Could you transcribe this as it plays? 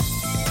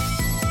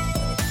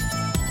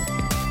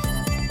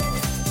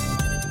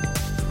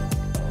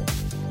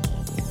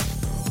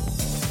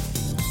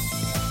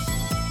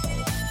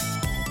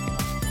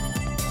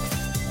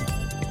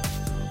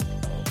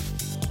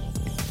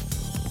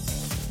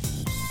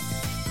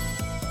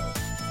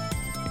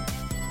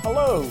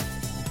Hello,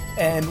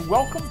 and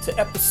welcome to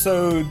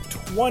episode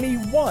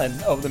 21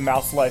 of the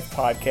Mouse Life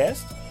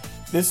podcast.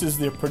 This is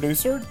the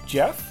producer,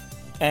 Jeff,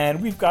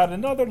 and we've got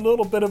another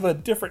little bit of a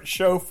different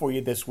show for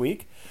you this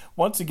week.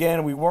 Once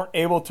again, we weren't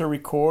able to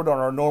record on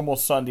our normal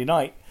Sunday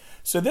night,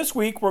 so this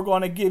week we're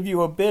going to give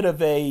you a bit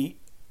of a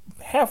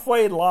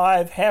halfway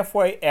live,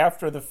 halfway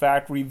after the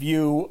fact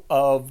review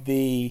of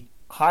the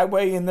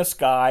Highway in the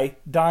Sky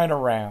Dine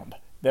Around.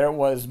 There it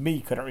was,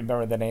 me couldn't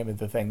remember the name of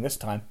the thing this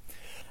time.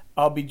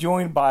 I'll be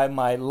joined by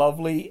my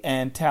lovely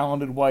and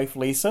talented wife,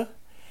 Lisa,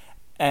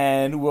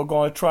 and we're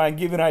going to try and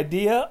give you an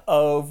idea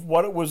of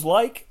what it was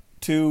like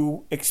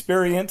to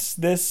experience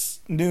this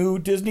new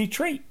Disney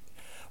treat.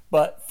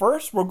 But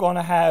first, we're going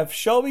to have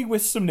Shelby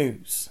with some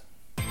news.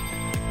 The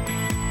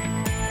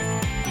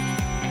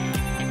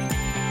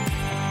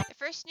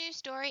first news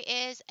story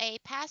is a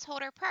pass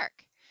holder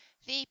perk.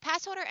 The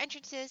pass holder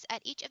entrances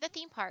at each of the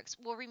theme parks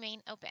will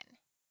remain open.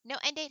 No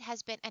end date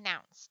has been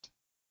announced.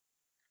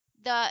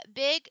 The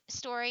big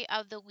story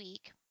of the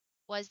week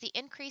was the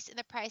increase in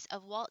the price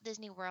of Walt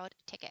Disney World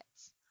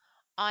tickets.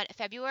 On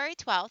February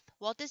 12th,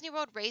 Walt Disney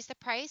World raised the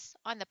price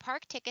on the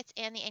park tickets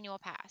and the annual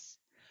pass.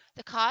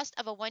 The cost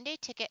of a one-day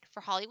ticket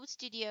for Hollywood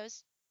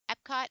Studios,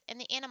 Epcot, and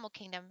the Animal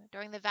Kingdom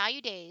during the value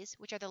days,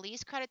 which are the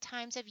least crowded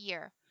times of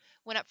year,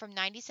 went up from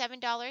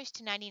 $97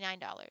 to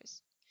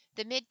 $99.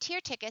 The mid-tier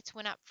tickets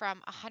went up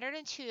from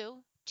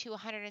 $102 to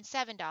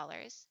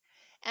 $107.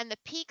 And the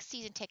peak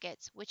season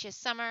tickets, which is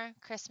summer,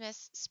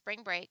 Christmas,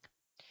 spring break,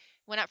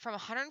 went up from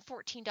 $114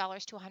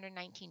 to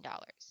 $119.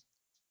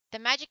 The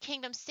Magic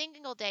Kingdom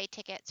single day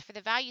tickets for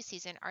the value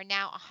season are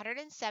now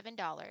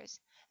 $107,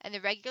 and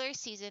the regular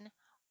season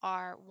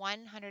are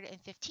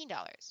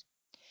 $115.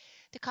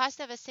 The cost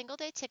of a single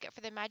day ticket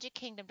for the Magic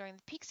Kingdom during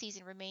the peak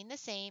season remained the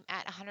same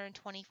at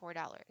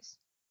 $124.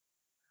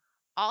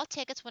 All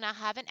tickets will now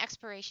have an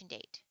expiration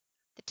date.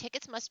 The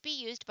tickets must be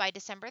used by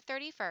December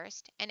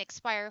 31st and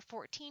expire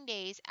 14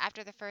 days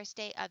after the first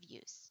day of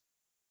use.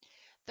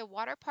 The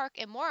Water Park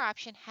and More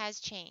option has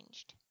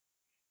changed.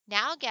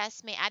 Now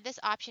guests may add this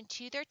option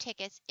to their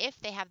tickets if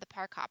they have the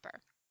Park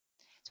Hopper.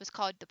 So it's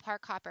called the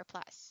Park Hopper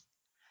Plus.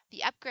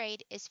 The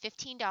upgrade is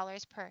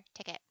 $15 per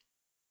ticket.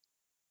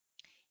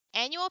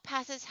 Annual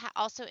passes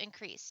also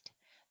increased.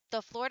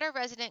 The Florida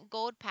Resident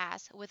Gold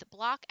Pass with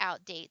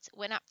block-out dates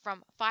went up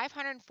from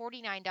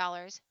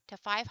 $549 to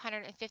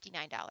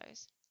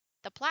 $559.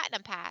 The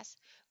Platinum Pass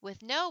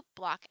with no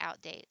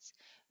block-out dates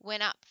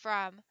went up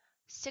from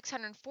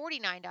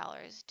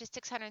 $649 to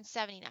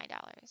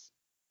 $679.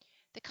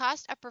 The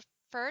cost of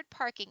preferred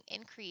parking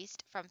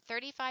increased from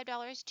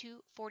 $35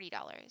 to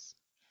 $40.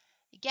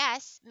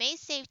 Guests may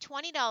save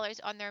 $20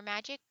 on their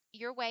Magic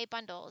Your Way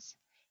bundles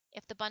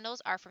if the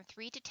bundles are from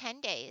 3 to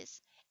 10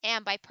 days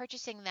and by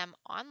purchasing them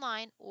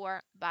online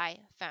or by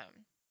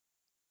phone.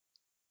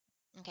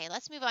 Okay,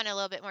 let's move on to a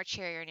little bit more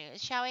cheerier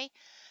news, shall we?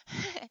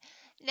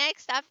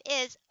 Next up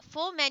is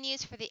full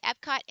menus for the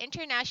Epcot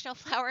International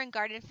Flower and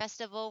Garden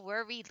Festival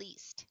were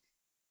released.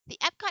 The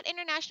Epcot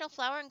International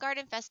Flower and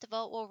Garden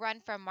Festival will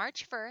run from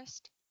March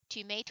 1st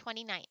to May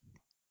 29th.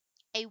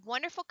 A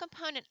wonderful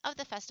component of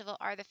the festival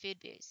are the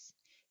food booths.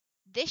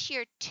 This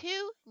year,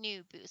 2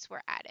 new booths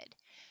were added,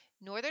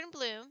 Northern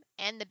Bloom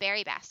and the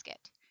Berry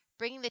Basket,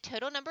 bringing the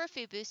total number of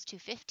food booths to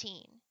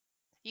 15.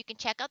 You can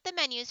check out the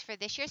menus for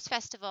this year's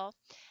festival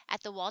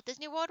at the Walt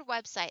Disney World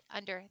website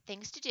under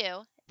Things to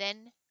Do,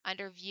 then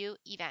under View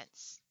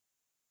Events.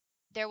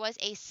 There was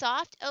a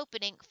soft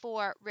opening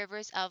for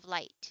Rivers of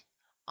Light.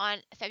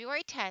 On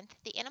February 10th,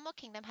 the Animal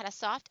Kingdom had a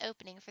soft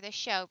opening for the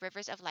show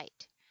Rivers of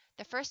Light.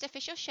 The first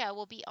official show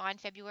will be on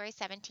February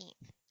 17th.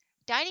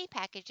 Dining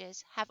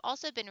packages have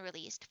also been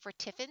released for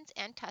Tiffin's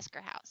and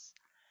Tusker House.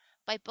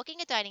 By booking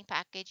a dining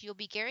package, you'll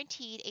be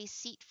guaranteed a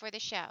seat for the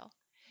show.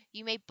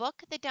 You may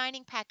book the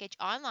dining package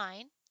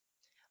online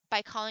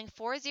by calling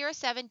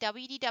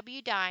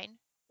 407-WDW-DINE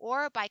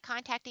or by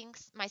contacting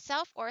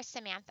myself or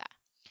Samantha.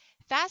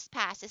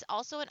 FastPass is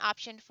also an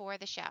option for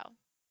the show.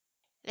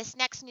 This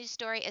next news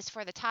story is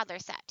for the toddler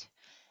set.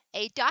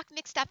 A Doc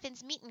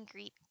McStuffins meet and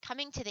greet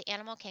coming to the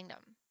Animal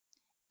Kingdom.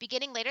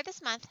 Beginning later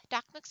this month,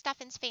 Doc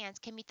McStuffins fans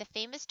can meet the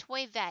famous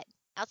toy vet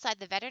outside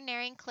the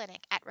veterinarian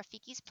clinic at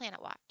Rafiki's Planet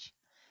Watch.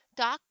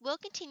 Doc will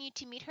continue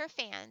to meet her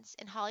fans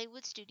in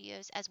Hollywood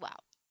Studios as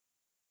well.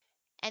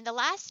 And the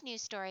last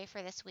news story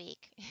for this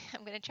week,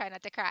 I'm going to try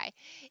not to cry,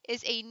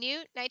 is a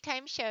new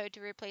nighttime show to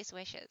replace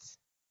Wishes.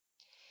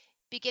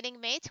 Beginning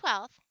May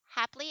 12th,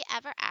 Happily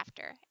Ever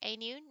After, a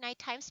new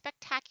nighttime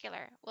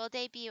spectacular, will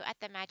debut at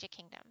the Magic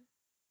Kingdom.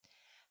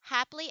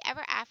 Happily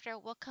Ever After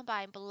will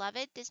combine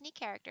beloved Disney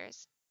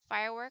characters,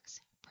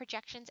 fireworks,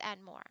 projections,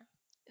 and more.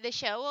 The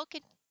show will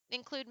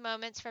include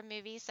moments from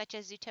movies such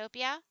as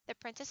Zootopia, The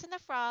Princess and the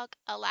Frog,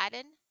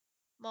 Aladdin,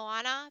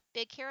 Moana,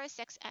 Big Hero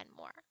 6, and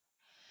more.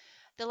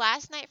 The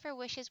last night for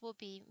Wishes will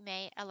be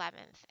May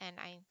 11th, and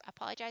I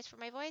apologize for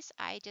my voice.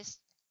 I just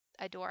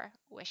adore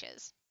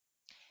Wishes.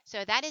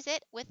 So that is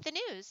it with the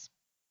news.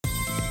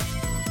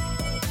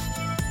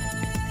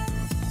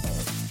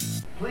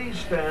 Please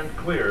stand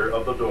clear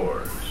of the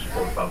doors.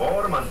 Por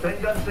favor,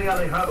 manténganse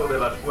alejado de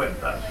las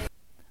puertas.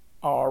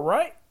 All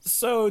right,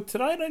 so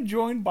tonight I'm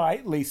joined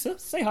by Lisa.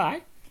 Say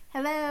hi.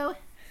 Hello.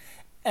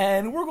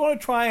 And we're going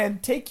to try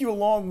and take you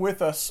along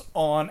with us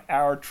on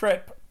our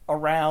trip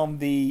around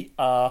the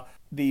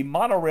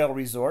monorail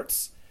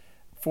resorts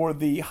for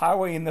the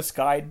Highway in the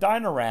Sky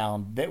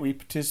Dine-Around that we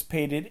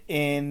participated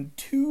in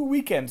 2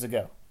 weekends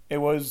ago. It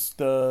was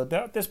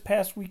this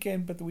past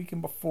weekend, but the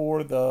weekend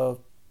before the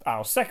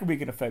second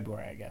weekend of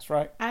February, I guess,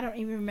 right? I don't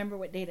even remember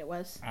what date it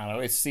was. I don't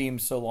know. It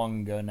seems so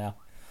long ago now.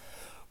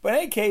 But in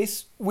any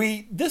case,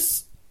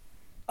 this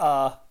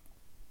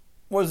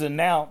was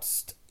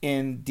announced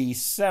in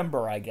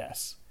December, I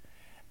guess.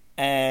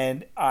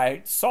 And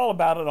I saw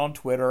about it on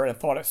Twitter and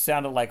thought it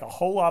sounded like a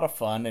whole lot of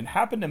fun, and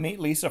happened to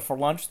meet Lisa for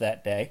lunch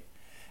that day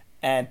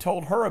and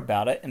told her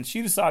about it, and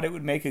she decided it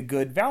would make a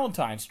good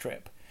Valentine's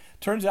trip.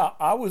 Turns out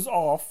I was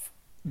off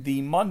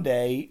the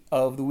Monday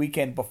of the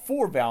weekend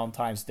before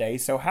Valentine's Day,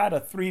 so had a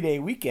 3-day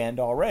weekend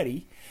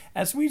already,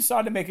 and so we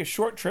decided to make a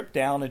short trip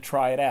down and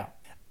try it out.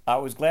 I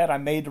was glad I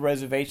made the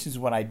reservations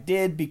when I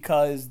did,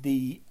 because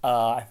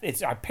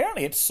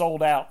apparently it's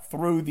sold out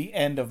through the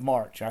end of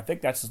March. I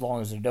think that's as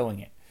long as they're doing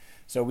it.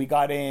 So we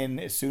got in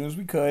as soon as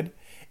we could.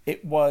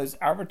 It was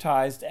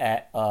advertised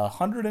at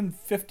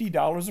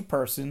 $150 a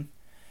person,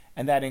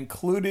 and that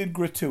included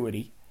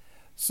gratuity.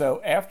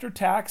 So after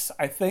tax,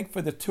 I think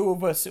for the two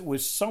of us, it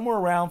was somewhere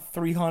around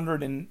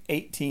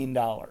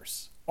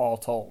 $318 all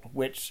told,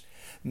 which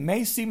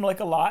may seem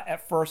like a lot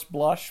at first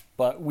blush,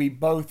 but we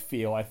both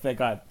feel, I think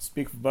I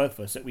speak for both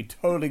of us, that we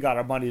totally got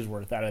our money's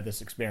worth out of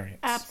this experience.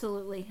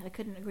 Absolutely. I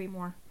couldn't agree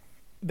more.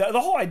 The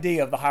whole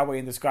idea of the Highway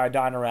in the Sky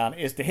Dine-Around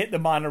is to hit the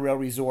monorail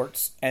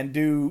resorts and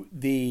do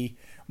the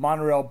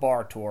monorail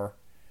bar tour,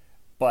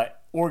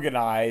 but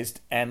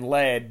organized and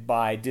led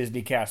by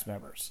Disney cast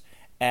members.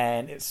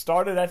 And it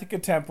started at the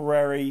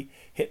Contemporary,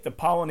 hit the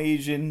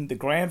Polynesian, the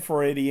Grand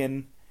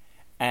Floridian,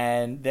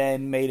 and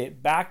then made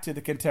it back to the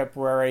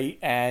Contemporary,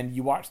 and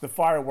you watch the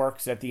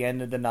fireworks at the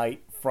end of the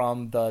night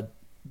from the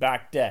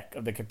back deck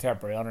of the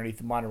Contemporary underneath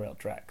the monorail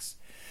tracks.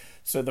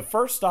 So the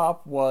first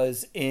stop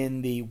was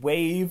in the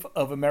Wave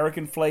of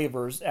American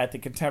Flavors at the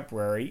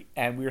Contemporary,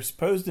 and we were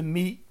supposed to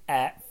meet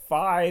at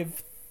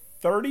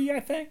 5:30,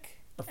 I think?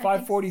 Or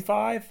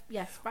 5:45?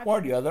 Yes, 5:45. One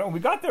or the other. And we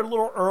got there a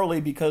little early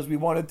because we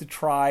wanted to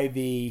try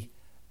the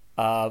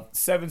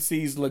Seven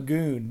Seas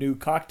Lagoon new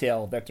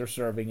cocktail that they're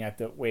serving at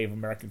the Wave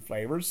American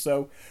Flavors.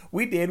 So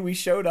we did. We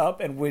showed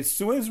up, and as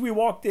soon as we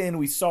walked in,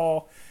 we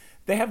saw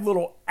they have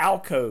little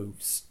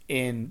alcoves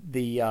in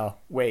the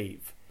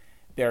Wave.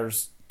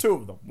 There's 2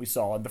 of them we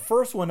saw. And the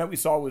first one that we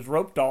saw was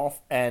roped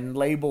off and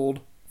labeled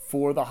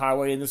for the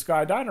Highway in the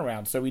Sky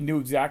Dine-Around. So we knew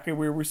exactly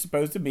where we were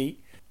supposed to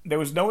meet. There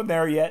was no one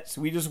there yet,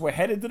 so we just went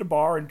headed to the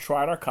bar and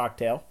tried our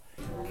cocktail.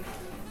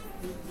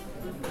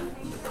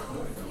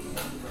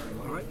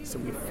 All right, so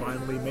we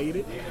finally made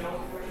it.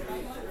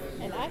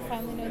 And I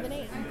finally know the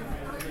name.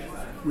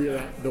 We're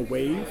at the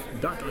Wave,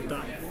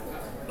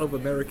 of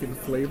American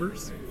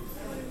Flavors.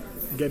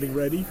 Getting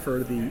ready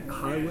for the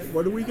highway.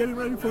 What are we getting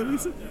ready for,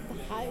 Lisa?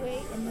 The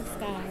Highway in the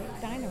Sky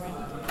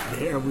Dine-Around.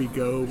 There we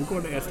go. We're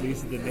going to ask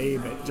Lisa the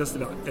name at just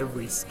about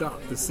every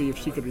stop to see if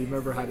she can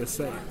remember how to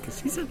say it, because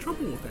she's had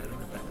trouble with that in the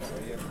past.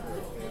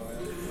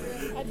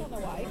 I don't know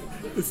why.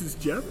 This is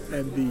Jeff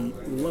and the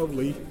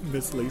lovely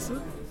Miss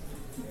Lisa,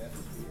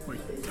 my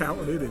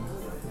talented and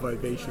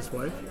vivacious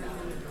wife,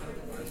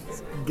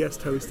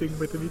 guest hosting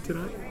with me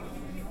tonight.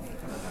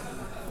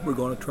 We're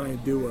going to try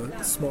and do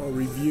a small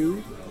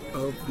review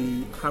of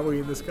the Highway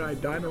in the Sky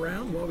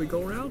Dine-Around while we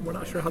go around. We're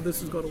not sure how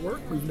this is going to work.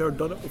 We've never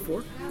done it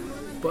before,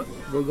 but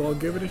we're going to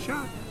give it a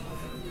shot.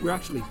 We're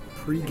actually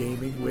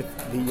pre-gaming with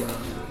the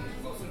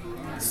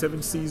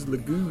Seven Seas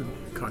Lagoon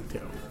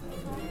cocktail.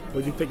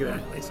 What do you think of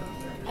that, Lisa?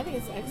 I think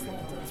it's excellent.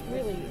 It's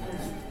really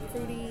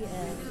fruity,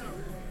 and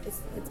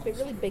it's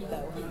really big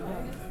though.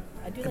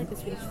 I do like the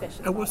Swedish fish.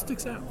 And what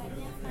sticks out?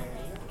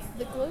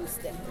 The glow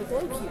stick, the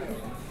glow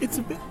cube. It's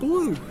a bit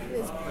blue. It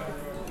is.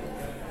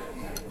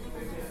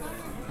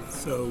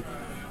 So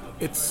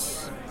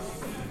it's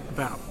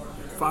about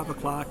 5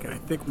 o'clock, and I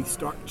think we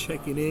start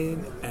checking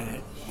in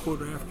at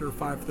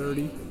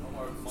 5:15.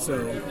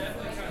 So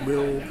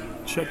we'll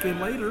check in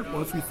later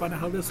once we find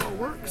out how this all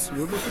works.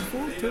 We're looking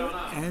forward to it,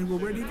 and we're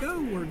ready to go.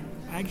 We're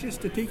anxious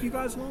to take you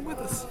guys along with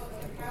us.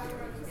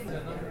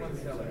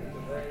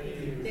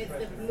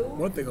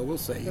 One thing I will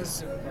say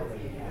is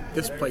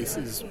this place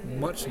is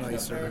much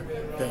nicer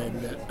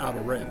than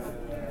Outer Rim.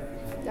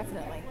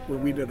 Definitely.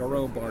 When we did our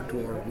own bar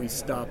tour, we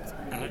stopped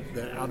at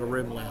the Outer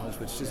Rim Lounge,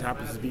 which just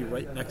happens to be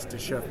right next to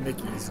Chef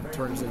Mickey's and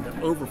turns into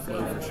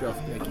overflow for Chef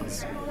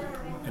Mickey's.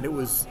 And it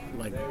was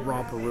like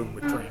romper room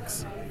with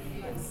drinks.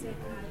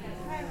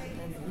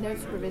 No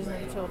supervision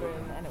of the children,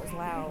 and it was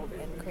loud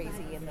and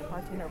crazy, and the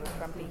bartender was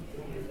grumpy.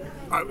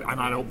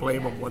 And I don't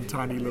blame him one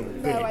tiny little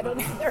thing. No, I don't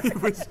either. he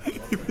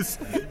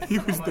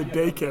was the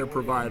daycare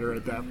provider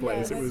at that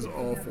place. Yes. It was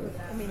awful.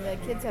 I mean, the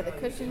kids had the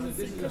cushions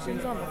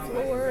on the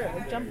floor, and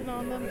were jumping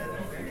on them. And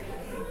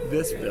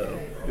This, though,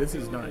 this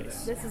is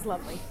nice. This is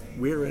lovely.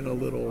 We're in a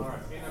little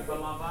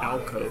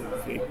alcove.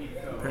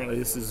 Apparently,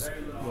 this is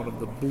one of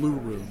the blue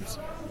rooms,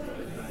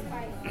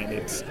 and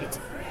it's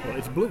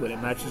blue and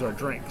it matches our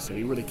drink, so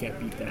you really can't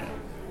beat that.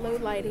 Low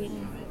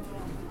lighting,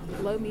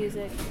 low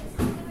music.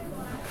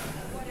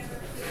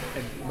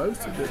 And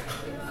most of the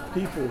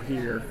people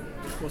here,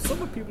 well,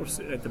 some of the people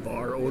sit at the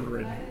bar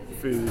ordering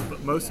food,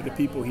 but most of the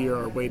people here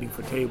are waiting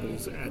for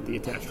tables at the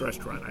attached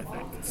restaurant, I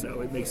think.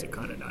 So it makes it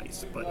kind of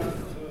nice. But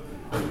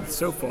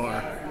so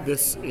far,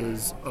 this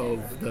is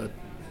of the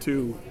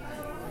two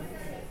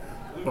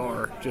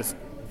bar, just,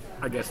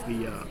 I guess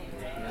the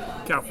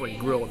California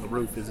Grill on the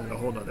roof is in a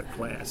whole other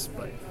class,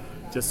 but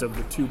just of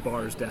the two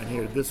bars down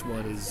here, this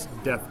one is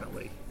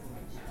definitely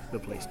the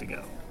place to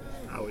go,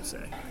 I would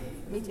say.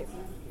 Me too.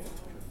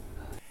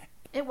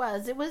 It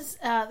was in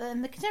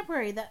the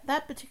Contemporary,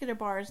 that particular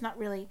bar is not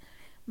really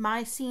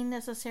my scene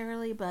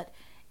necessarily, but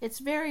it's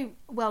very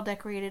well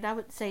decorated. I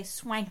would say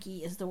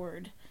swanky is the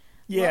word.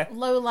 Yeah.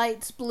 Low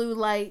lights, blue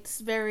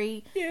lights,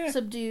 very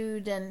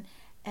subdued, and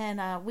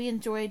we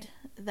enjoyed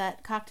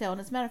that cocktail.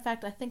 And as a matter of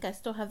fact, I think I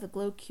still have the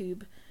glow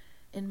cube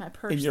in my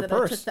purse I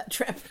took that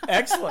trip.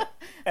 Excellent.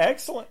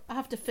 I'll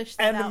have to fish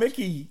that out.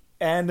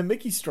 And the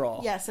Mickey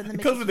straw. Yes, and the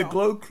Mickey because of the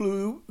straw.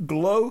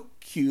 glow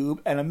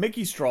cube and a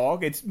Mickey straw,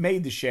 it's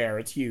made to share.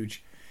 It's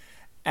huge.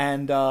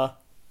 And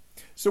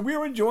so we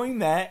were enjoying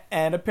that,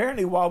 and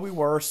apparently while we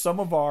were,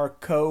 some of our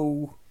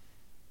co-tour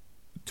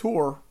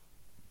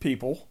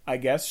people, I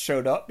guess,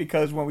 showed up,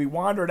 because when we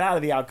wandered out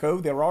of the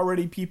alcove, there were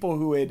already people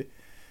who had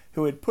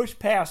pushed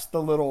past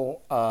the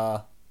little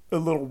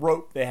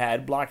rope they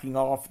had blocking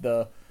off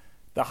the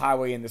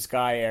highway in the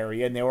sky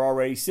area, and they were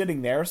already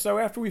sitting there. So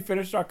after we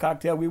finished our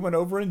cocktail, we went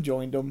over and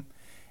joined them.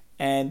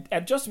 And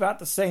at just about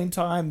the same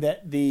time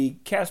that the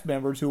cast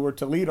members who were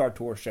to lead our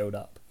tour showed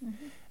up.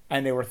 Mm-hmm.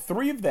 And there were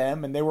 3 of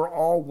them, and they were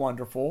all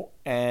wonderful.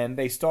 And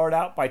they start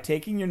out by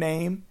taking your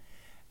name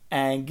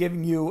and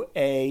giving you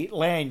a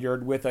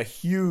lanyard with a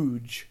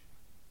huge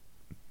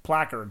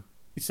placard,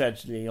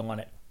 essentially, on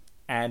it.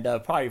 And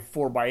probably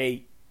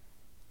 4x8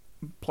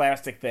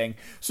 plastic thing,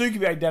 so you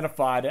can be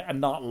identified and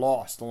not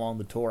lost along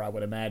the tour, I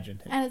would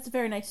imagine. And it's a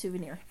very nice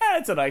souvenir. And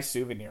it's a nice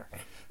souvenir.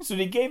 So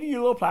they gave you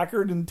a little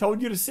placard and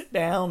told you to sit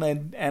down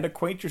and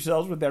acquaint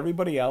yourselves with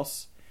everybody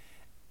else.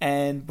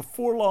 And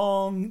before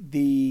long,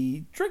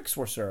 the drinks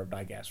were served,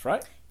 I guess,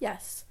 right?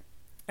 Yes.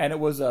 And it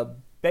was a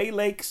Bay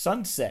Lake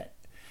Sunset.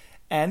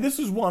 And this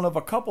is one of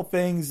a couple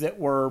things that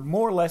were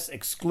more or less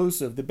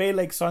exclusive. The Bay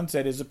Lake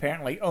Sunset is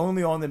apparently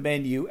only on the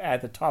menu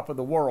at the Top of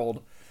the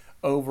World,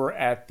 over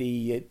at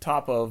the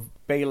top of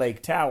Bay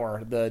Lake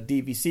Tower, the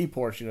DVC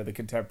portion of the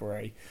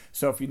Contemporary.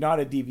 So if you're not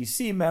a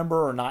DVC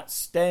member or not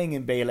staying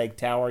in Bay Lake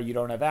Tower, you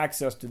don't have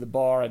access to the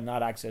bar and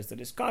not access to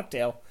this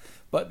cocktail.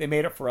 But they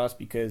made it for us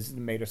because it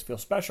made us feel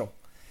special.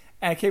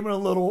 And it came in a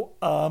little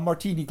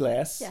martini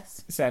glass,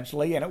 yes,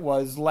 essentially, and it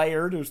was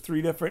layered. It was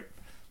 3 different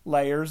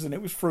layers, and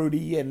it was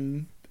fruity,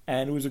 and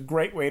it was a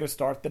great way to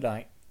start the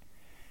night.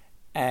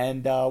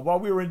 And while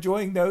we were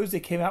enjoying those, they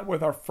came out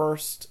with our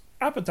first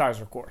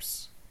appetizer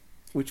course,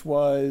 which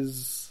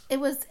was... It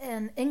was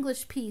an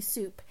English pea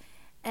soup.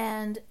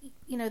 And,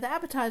 the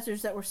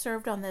appetizers that were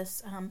served on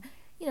this,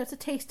 it's a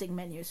tasting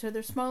menu, so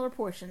they're smaller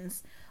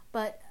portions.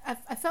 But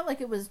I felt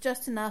like it was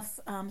just enough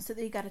so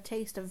that you got a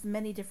taste of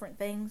many different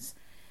things.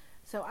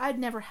 So I'd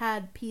never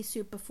had pea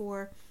soup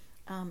before,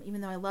 even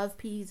though I love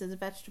peas as a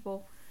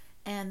vegetable.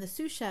 And the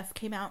sous chef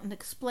came out and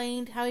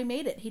explained how he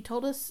made it. He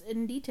told us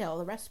in detail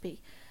the recipe,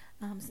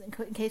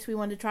 in case we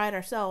wanted to try it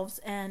ourselves.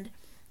 And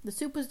the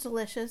soup was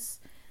delicious.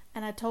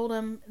 And I told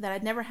him that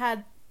I'd never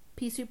had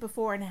pea soup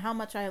before and how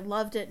much I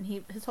loved it.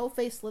 And his whole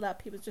face lit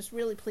up. He was just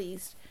really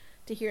pleased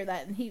to hear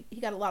that. And he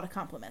got a lot of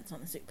compliments on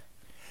the soup.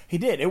 He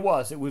did. It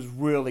was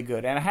really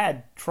good. And it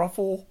had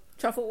truffle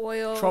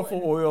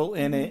oil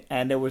in it.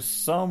 And there was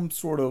some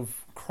sort of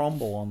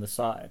crumble on the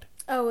side.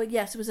 Oh,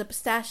 yes. It was a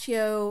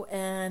pistachio,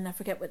 and I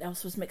forget what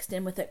else was mixed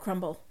in with it,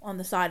 crumble on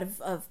the side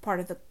of part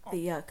of the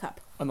cup.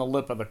 On the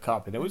lip of the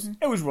cup. And it was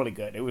really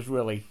good. It was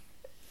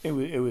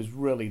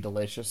really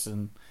delicious.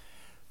 And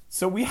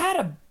so we had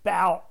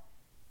about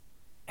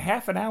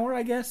half an hour,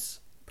 I guess,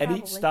 Probably.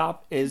 at each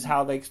stop is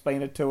how they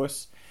explained it to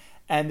us.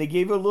 And they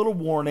gave a little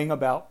warning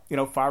about,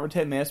 5 or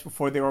 10 minutes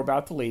before they were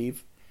about to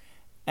leave.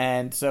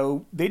 And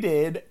so they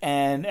did,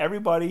 and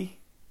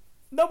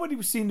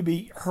nobody seemed to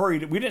be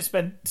hurried. We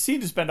didn't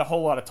seem to spend a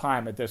whole lot of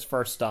time at this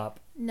first stop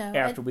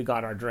after we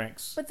got our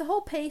drinks. But the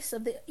whole pace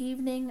of the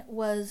evening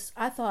was,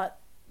 I thought,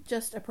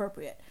 just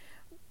appropriate.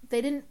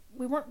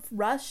 We weren't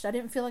rushed. I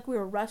didn't feel like we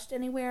were rushed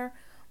anywhere.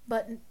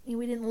 But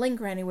we didn't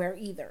linger anywhere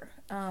either.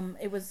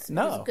 It was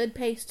a good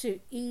pace to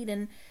eat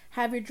and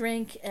have your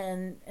drink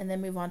and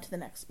then move on to the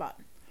next spot.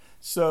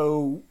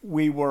 So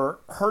we were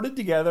herded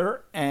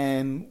together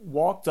and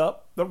walked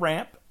up the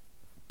ramp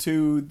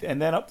and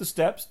then up the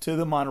steps to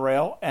the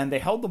monorail. And they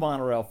held the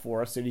monorail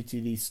for us at each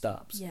of these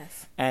stops.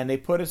 Yes. And they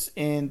put us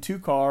in 2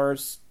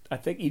 cars, I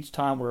think each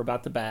time we're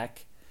about the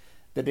back,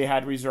 that they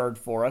had reserved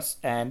for us.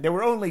 And there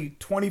were only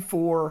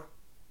 24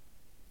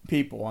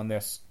 people on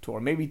this tour,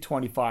 maybe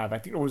 25. I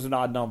think there was an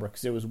odd number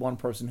because there was one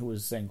person who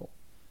was single.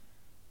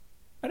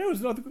 And there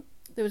was another group.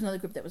 There was another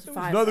group that was There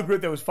 5. was another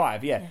group that was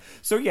 5, yeah.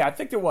 So, yeah, I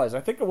think there was. I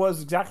think it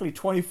was exactly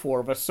 24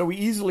 of us. So we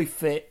easily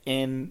fit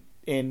in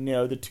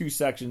the 2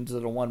 sections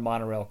of the one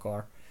monorail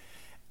car.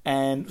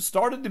 And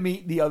started to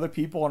meet the other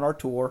people on our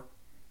tour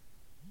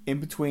in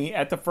between,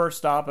 at the first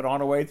stop and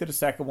on our way to the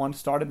second one.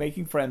 Started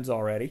making friends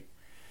already.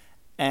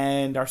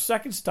 And our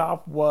second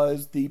stop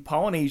was the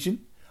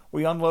Polynesian.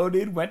 We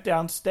unloaded, went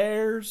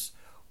downstairs,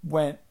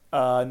 went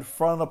in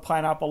front of the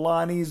Pineapple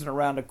Lonnie's and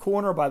around the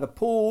corner by the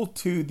pool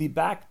to the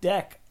back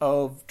deck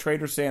of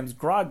Trader Sam's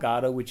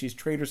Grogata, which is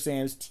Trader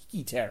Sam's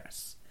Tiki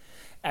Terrace.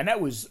 And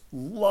that was a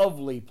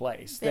lovely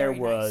place. Very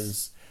there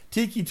was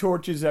tiki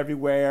torches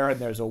everywhere, and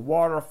there's a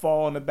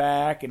waterfall in the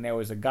back, and there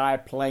was a guy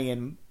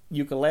playing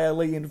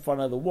ukulele in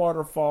front of the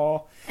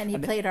waterfall. And he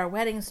played our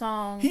wedding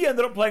song. He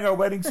ended up playing our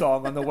wedding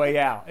song on the way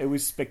out. It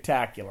was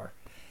spectacular.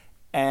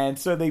 And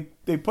so they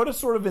put us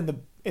sort of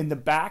in the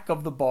back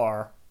of the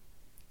bar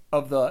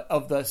of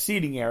the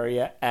seating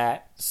area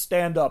at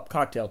stand-up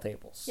cocktail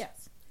tables.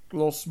 Yes.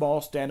 Little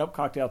small stand-up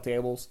cocktail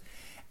tables.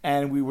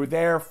 And we were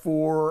there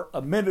for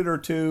a minute or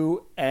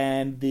two,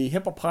 and the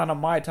Hippopotame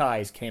Mai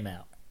Tais came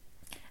out.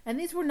 And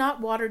these were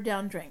not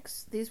watered-down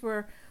drinks. These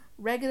were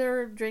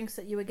regular drinks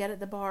that you would get at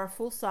the bar,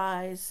 full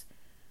size.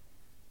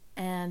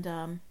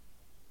 And,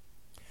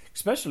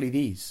 especially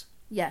these.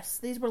 yes,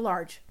 these were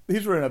large.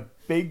 These were in a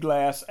big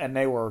glass, and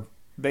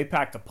they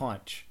packed a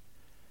punch.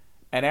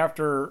 And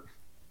after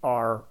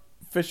our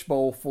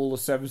fishbowl full of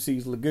Seven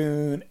Seas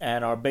Lagoon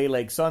and our Bay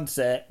Lake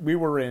Sunset, we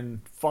were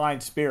in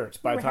fine spirits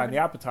by the time the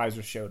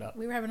appetizers showed up.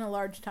 We were having a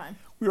large time.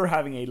 We were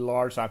having a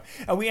large time.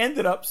 And we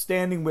ended up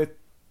standing with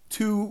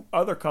 2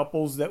 other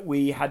couples that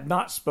we had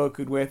not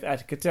spoken with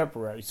at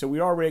Contemporary. So we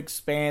were already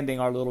expanding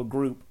our little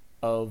group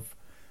of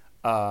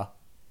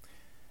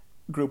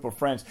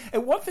friends.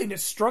 And one thing that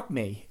struck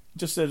me,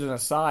 just as an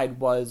aside,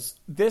 was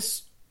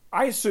this.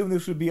 I assumed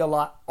this would be a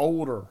lot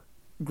older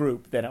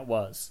group than it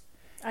was,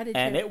 I did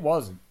and too. it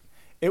wasn't.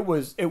 It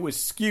was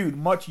skewed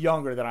much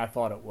younger than I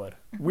thought it would.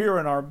 We were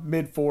in our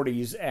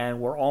mid-40s, and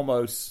we're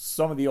almost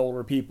some of the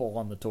older people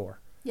on the tour.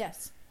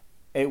 Yes.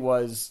 It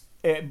was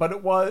a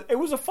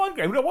fun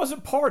game. It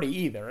wasn't party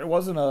either. It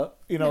wasn't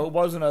it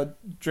wasn't a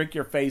drink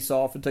your face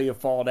off until you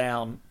fall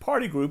down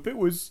party group. It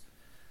was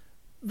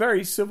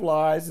very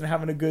civilized and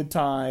having a good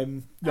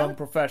time, young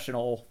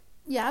professional.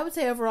 Yeah, I would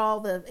say overall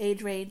the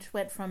age range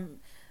went from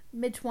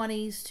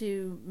mid-20s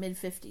to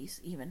mid-50s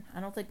even. I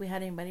don't think we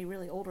had anybody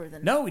really older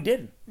than... No, we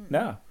didn't.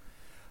 No.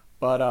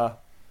 But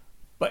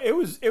it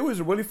was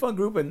a really fun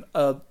group, and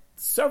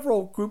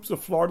several groups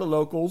of Florida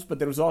locals, but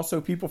there was also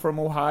people from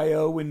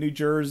Ohio and New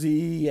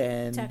Jersey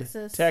and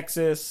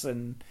Texas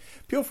and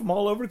people from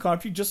all over the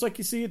country, just like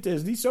you see at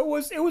Disney. So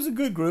it was a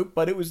good group,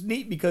 but it was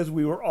neat because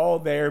we were all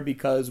there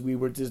because we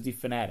were Disney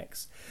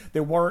fanatics.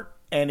 There weren't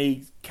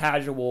any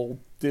casual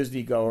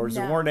Disney goers.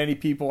 No. There weren't any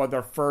people on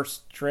their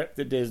first trip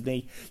to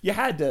Disney. You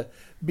had to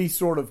be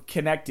sort of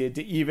connected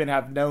to even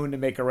have known to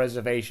make a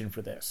reservation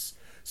for this.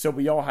 So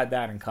we all had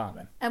that in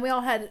common. And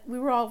we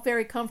were all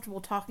very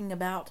comfortable talking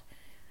about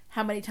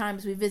how many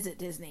times we visit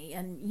Disney,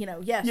 and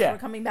we're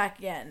coming back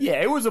again.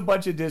 Yeah, it was a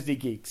bunch of Disney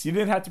geeks. You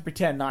didn't have to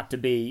pretend not to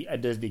be a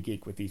Disney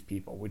geek with these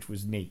people, which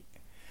was neat.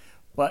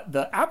 But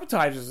the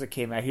appetizers that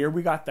came out here,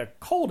 we got the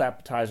cold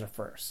appetizer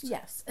first.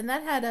 Yes, and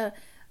that had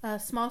a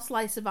small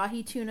slice of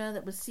ahi tuna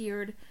that was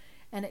seared,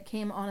 and it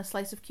came on a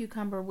slice of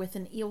cucumber with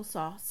an eel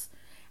sauce.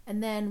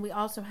 And then we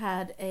also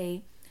had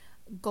a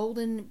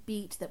golden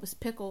beet that was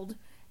pickled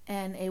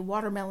and a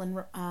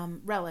watermelon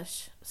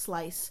relish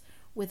slice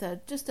with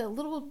just a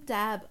little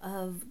dab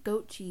of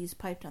goat cheese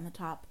piped on the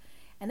top.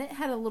 And it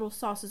had a little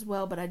sauce as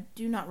well, but I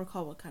do not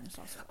recall what kind of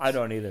sauce it was. I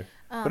don't either,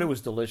 but it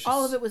was delicious.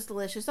 All of it was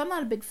delicious. I'm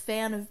not a big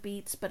fan of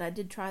beets, but I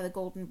did try the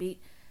golden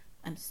beet.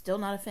 I'm still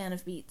not a fan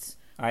of beets.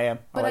 I am.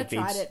 But I like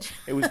tried beets. it.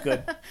 It was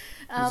good. It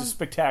was a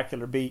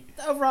spectacular beet.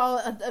 Overall,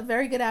 a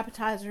very good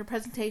appetizer.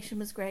 Presentation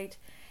was great.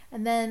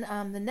 And then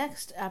the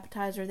next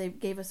appetizer, they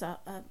gave us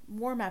a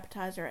warm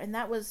appetizer, and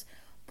that was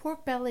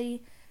pork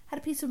belly, had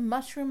a piece of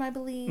mushroom, I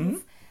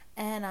believe,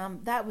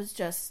 and that was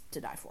just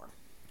to die for.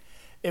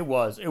 It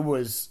was. And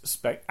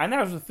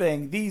that was the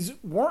thing. These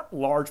weren't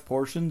large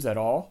portions at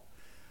all,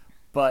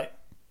 but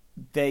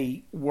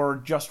they were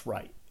just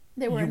right.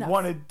 They were enough. You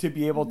wanted to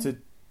be able to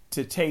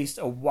taste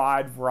a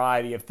wide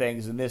variety of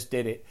things, and this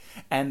did it.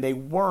 And they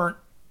weren't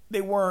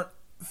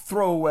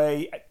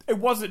throwaway. It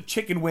wasn't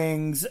chicken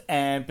wings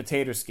and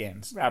potato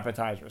skins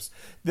appetizers.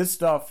 This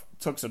stuff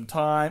took some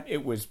time.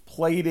 It was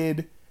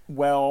plated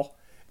well.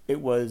 There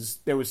was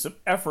some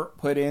effort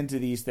put into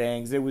these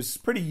things. It was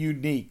pretty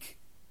unique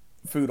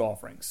food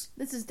offerings.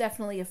 This is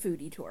definitely a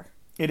foodie tour.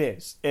 It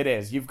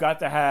is. You've got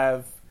to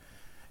have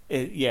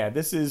it. Yeah,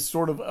 this is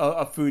sort of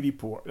a foodie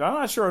tour. I'm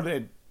not sure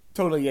the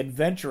totally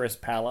adventurous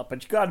palate,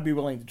 but you got to be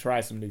willing to try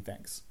some new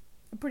things.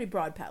 A pretty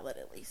broad palate,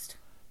 at least.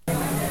 So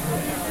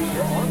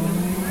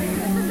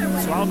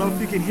I don't know if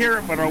you can hear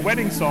it, but our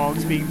wedding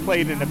song's being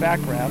played in the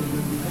background.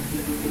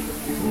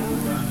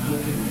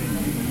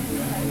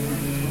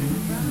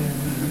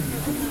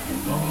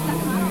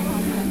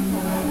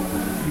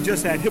 We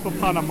just had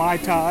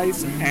hippopotami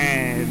ties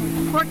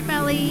and Pork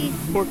belly,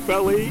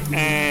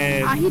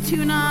 and ahi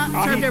tuna,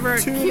 served over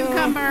tuna,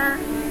 cucumber,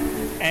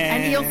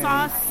 and eel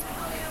sauce.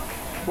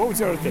 What was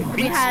the other thing?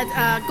 We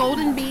had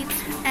golden beet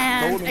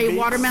and a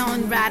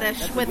watermelon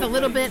radish with a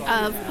little bit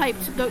of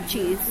piped goat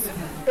cheese.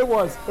 It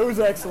was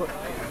excellent.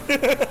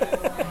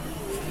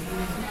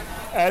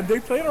 And they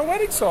played our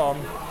wedding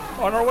song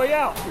on our way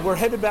out. We're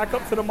headed back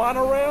up to the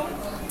monorail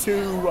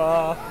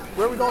to,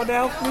 where are we going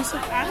now, Lisa?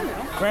 I don't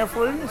know. Grand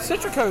Floridian?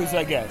 Citrico's,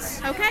 I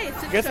guess. Okay,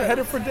 it's Guess we're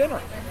headed for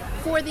dinner.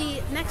 for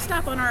the next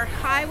stop on our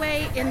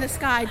Highway in the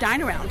Sky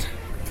dine around.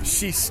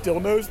 She still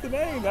knows the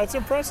name. That's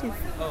impressive.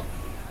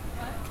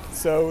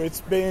 So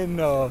it's been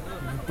a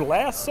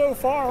blast so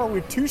far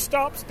with 2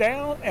 stops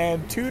down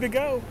and 2 to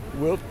go.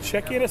 We'll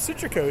check in at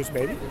Citrico's,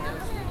 maybe.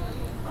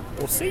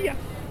 We'll see ya.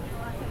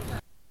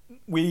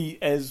 We,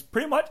 as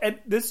pretty much, and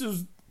this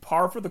is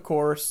par for the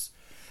course.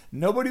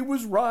 Nobody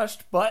was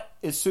rushed, but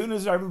as soon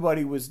as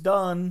everybody was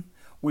done,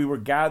 we were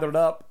gathered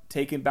up,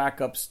 taken back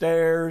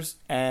upstairs,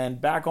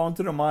 and back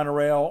onto the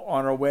monorail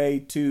on our way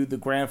to the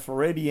Grand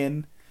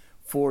Floridian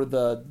for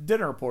the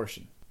dinner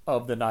portion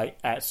of the night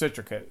at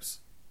Citrico's.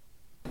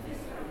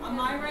 On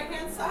my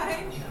right-hand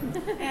side,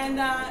 and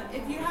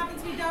if you happen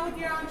to be done with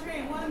your entree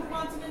and want to move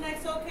on to the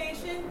next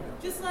location,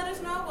 just let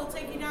us know. We'll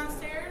take you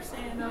downstairs,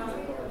 and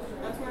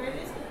that's where it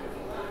is.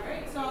 All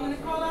right, so I'm going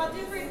to call out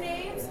different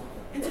names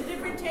into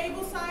different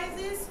table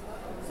sizes.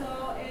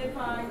 So if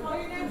I call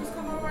your name, just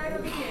come over right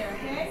over here,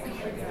 okay?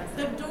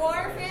 The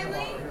Door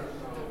family,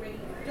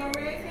 Dore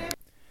family.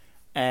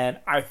 And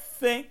I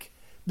think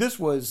this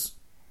was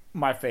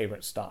my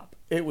favorite stop.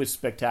 It was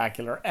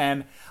spectacular.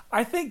 And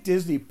I think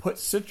Disney put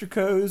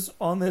Citrico's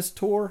on this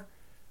tour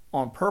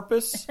on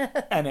purpose,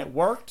 and it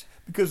worked.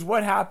 Because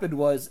what happened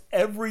was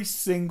every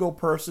single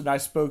person I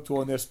spoke to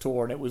on this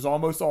tour, and it was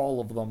almost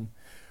all of them,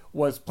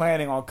 was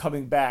planning on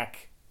coming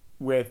back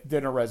with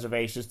dinner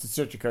reservations to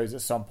Citrico's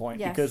at some point.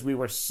 Yes. Because we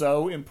were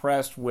so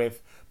impressed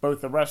with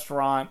both the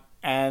restaurant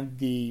and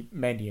the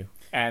menu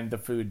and the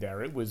food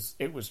there. It was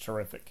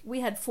terrific.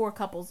 We had 4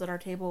 couples at our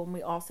table, and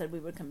we all said we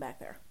would come back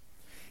there.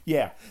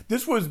 Yeah,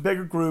 this was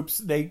bigger groups.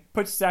 They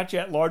put Saatchi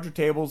at larger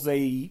tables.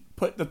 They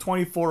put the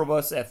 24 of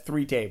us at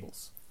 3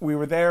 tables. We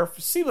were there,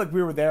 seemed like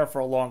we were there for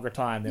a longer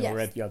time than we were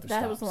at the other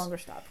stops. That was a longer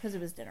stop because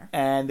it was dinner.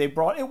 And it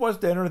was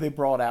dinner. They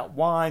brought out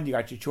wine. You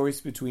got your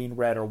choice between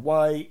red or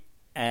white.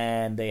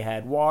 And they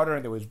had water,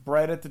 and there was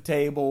bread at the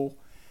table.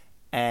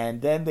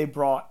 And then they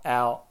brought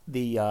out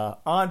the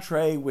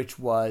entree, which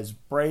was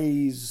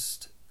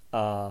braised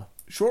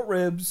short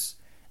ribs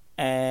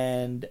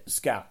and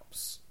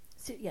scallops.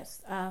 So,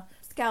 yes,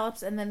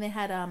 scallops, and then they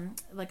had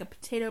like a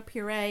potato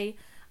puree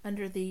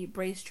under the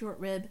braised short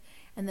rib,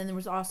 and then there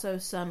was also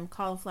some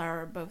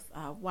cauliflower, both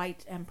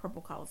white and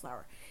purple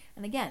cauliflower.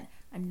 And again,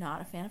 I'm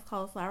not a fan of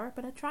cauliflower,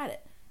 but I tried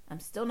it. I'm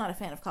still not a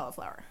fan of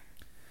cauliflower.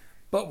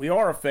 But we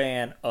are a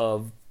fan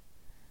of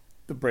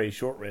the braised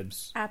short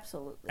ribs.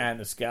 Absolutely. And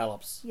the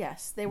scallops.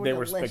 Yes, they were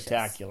delicious. Were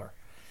spectacular.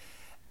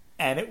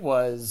 And it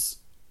was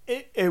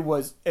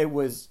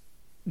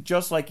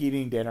just like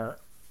eating dinner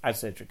at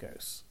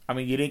Citrico's. I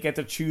mean, you didn't get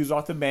to choose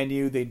off the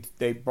menu.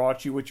 They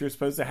brought you what you were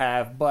supposed to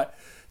have, but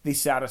they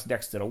sat us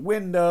next to the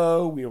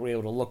window. We were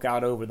able to look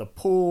out over the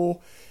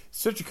pool.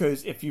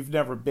 Citrico's, if you've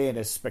never been,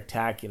 is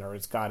spectacular.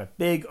 It's got a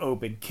big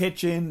open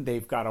kitchen.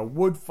 They've got a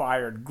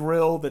wood-fired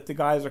grill that the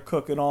guys are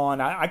cooking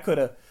on. I could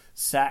have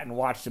sat and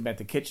watched them at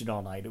the kitchen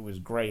all night. It was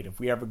great.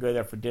 If we ever go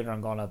there for dinner, I'm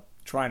going to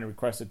try and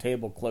request a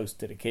table close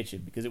to the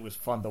kitchen because it was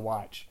fun to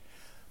watch.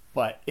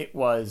 But it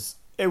was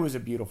a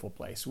beautiful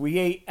place. We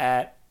ate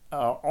at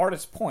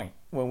Artist Point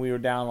when we were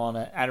down on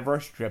an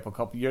anniversary trip a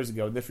couple years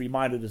ago. This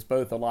reminded us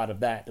both a lot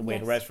of that, the way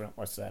the restaurant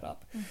was set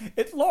up. Mm-hmm.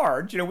 It's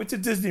large, it's a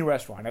Disney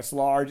restaurant. It's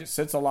large, it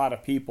sits a lot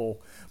of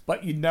people,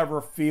 but you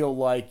never feel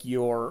like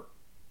you're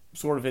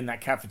sort of in that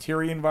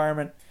cafeteria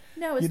environment.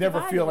 No, it's you never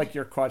divided. Feel like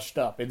you're crunched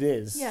up. It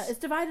is. Yeah, it's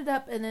divided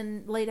up and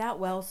then laid out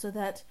well so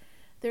that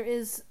there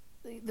is,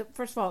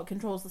 first of all, it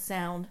controls the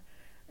sound,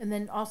 and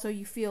then also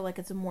you feel like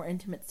it's a more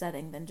intimate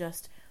setting than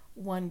just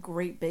one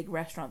great big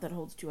restaurant that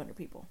holds 200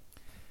 people.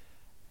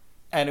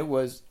 And it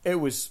was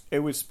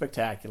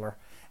spectacular.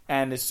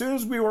 And as soon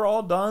as we were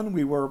all done,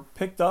 we were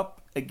picked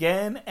up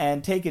again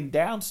and taken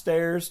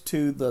downstairs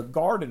to the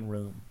garden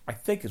room, I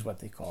think is what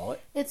they call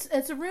it. It's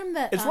a room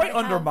that it's right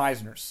under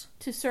Meisner's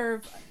to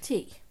serve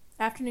tea,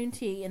 afternoon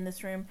tea in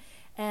this room.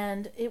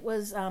 And it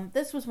was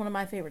this was one of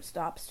my favorite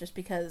stops just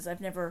because I've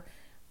never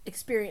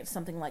experienced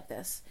something like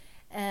this.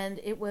 And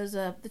it was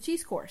the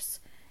cheese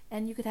course,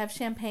 and you could have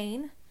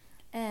champagne,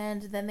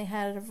 and then they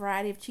had a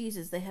variety of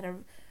cheeses. They had a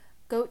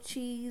goat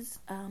cheese,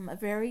 a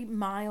very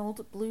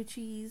mild blue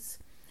cheese,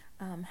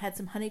 had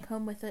some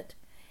honeycomb with it,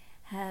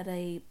 had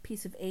a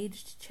piece of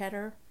aged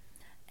cheddar,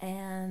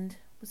 and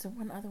was there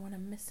one other one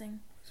I'm missing?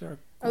 There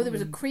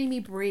was a creamy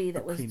brie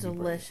that was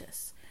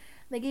delicious.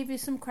 They gave you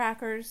some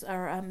crackers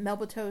or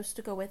Melba toast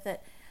to go with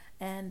it,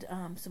 and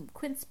some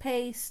quince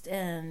paste,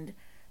 and I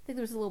think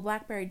there was a little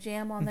blackberry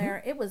jam on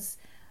there. It was,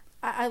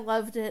 I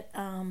loved it.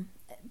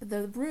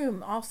 The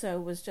room also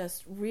was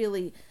just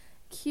really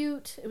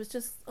cute. It was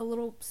just a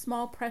little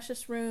small,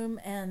 precious room.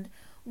 And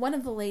one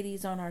of the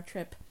ladies on our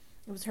trip,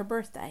 it was her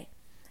birthday.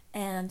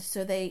 And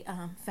so they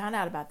found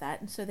out about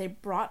that. And so they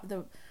brought,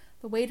 the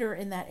waiter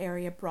in that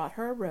area brought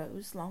her a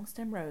rose, long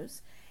stem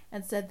rose,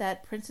 and said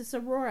that Princess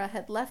Aurora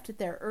had left it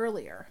there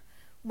earlier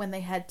when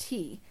they had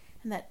tea.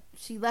 And that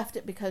she left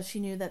it because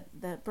she knew that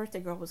the birthday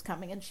girl was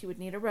coming and she would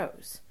need a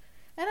rose.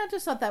 And I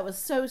just thought that was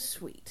so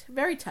sweet.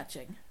 Very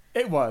touching.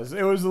 It was.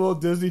 It was a little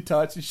Disney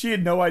touch. She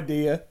had no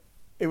idea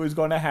it was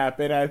going to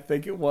happen. I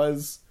think it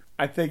was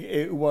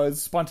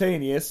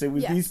spontaneous. It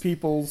was these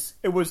people's...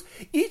 It was...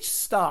 Each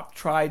stop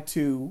tried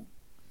to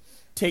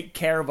take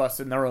care of us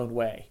in their own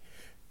way.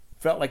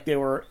 Felt like they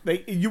were...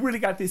 You really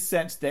got this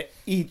sense that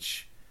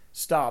each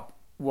stop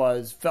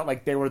felt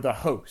like they were the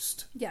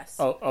host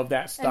of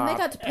that stop. And they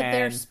got to put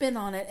their spin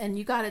on it, and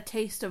you got a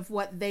taste of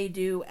what they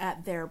do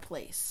at their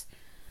place.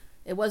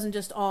 It wasn't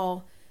just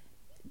all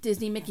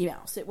Disney Mickey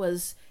Mouse. It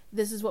was,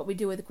 this is what we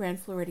do with the Grand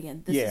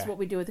Floridian. This is what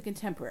we do with the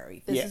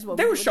Contemporary. This is what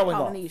we do with the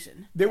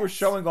Polynesian. They were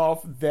showing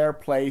off their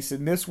place,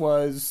 and this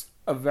was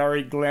a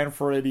very Grand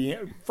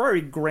Floridian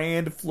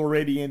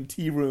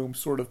tea room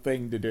sort of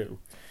thing to do.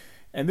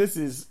 And this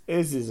is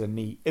a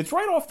neat. It's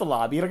right off the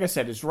lobby. Like I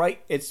said, it's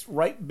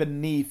right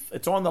beneath.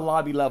 It's on the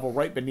lobby level,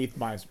 right beneath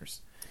Meisner's.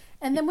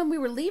 And then when we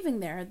were leaving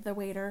there, the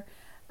waiter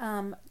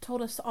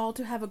told us all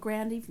to have a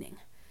grand evening,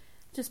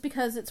 just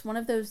because it's one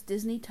of those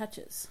Disney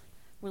touches.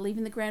 We're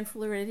leaving the Grand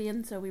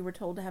Floridian, so we were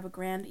told to have a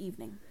grand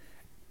evening.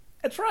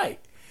 That's right.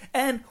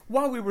 And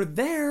while we were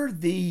there,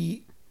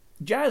 the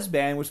jazz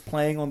band was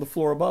playing on the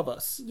floor above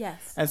us.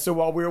 Yes. And so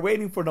while we were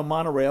waiting for the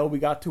monorail, we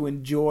got to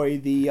enjoy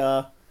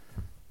the.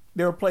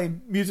 They were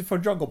playing music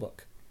from Jungle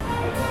Book.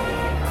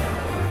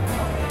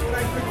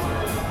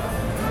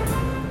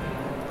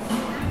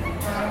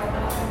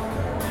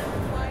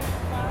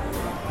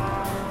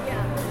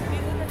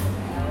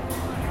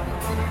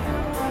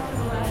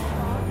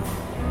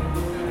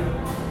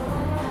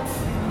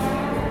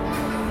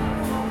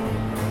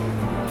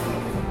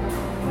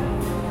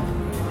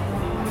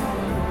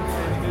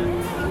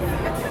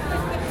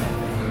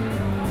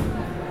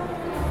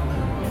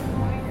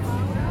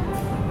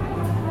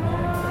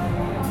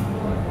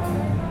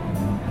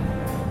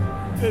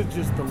 It's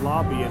just the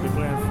lobby of the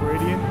Grand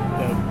Floridian.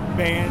 The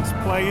band's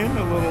playing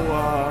a little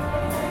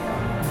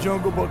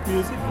Jungle Book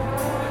music.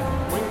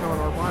 Waiting on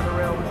our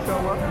monorail to show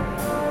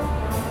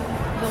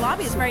up. The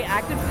lobby is very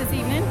active this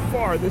evening. So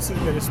far, this has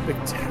been a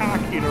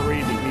spectacular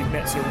evening. We've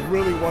met some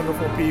really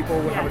wonderful people.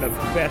 We're having the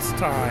best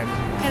time.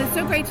 And it's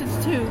so great to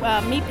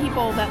meet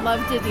people that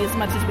love Disney as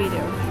much as we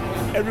do.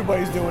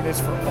 Everybody's doing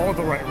this for all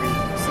the right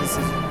reasons. This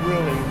is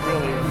really,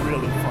 really,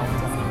 really fun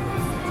time.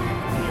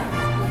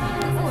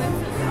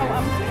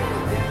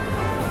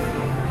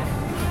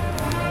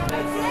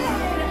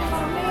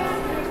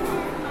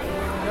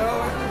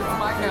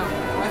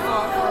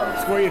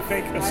 What do you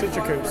think of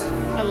Citricoos?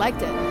 I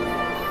liked it.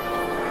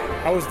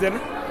 How was dinner?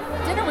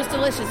 Dinner was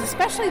delicious,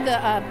 especially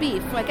the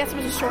beef. I guess it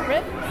was a short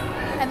rib.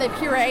 And the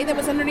puree that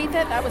was underneath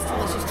it, that was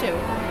delicious too.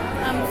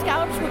 The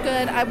scallops were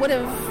good. I would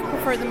have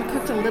preferred them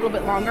cooked a little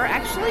bit longer,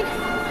 actually.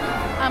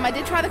 I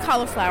did try the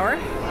cauliflower.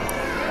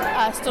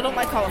 Still don't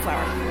like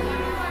cauliflower.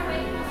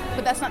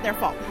 But that's not their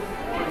fault.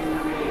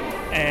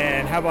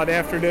 And how about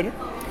after dinner?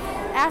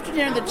 After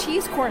dinner, the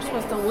cheese course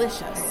was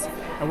delicious.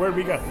 And where did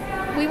we go?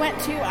 We went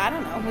to, I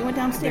don't know, we went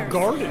downstairs. The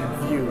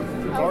Garden View.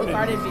 The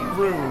Garden View.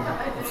 Room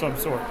of some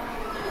sort.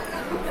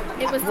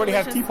 It was where they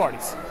have tea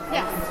parties.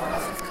 Yeah.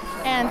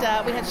 And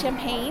we had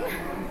champagne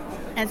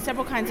and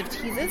several kinds of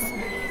cheeses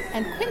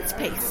and quince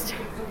paste.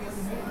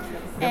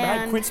 Never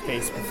had quince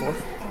paste before.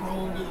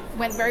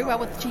 Went very well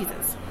with the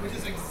cheeses.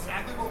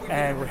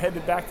 And we're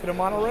headed back to the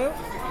monorail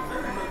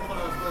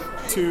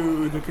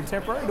to the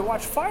Contemporary to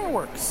watch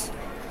fireworks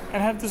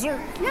and have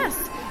dessert.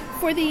 Yes,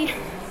 for the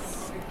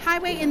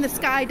Highway in the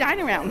Sky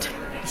Dine-Around.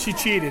 She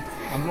cheated.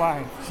 I'm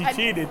lying. She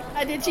cheated.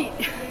 I did cheat.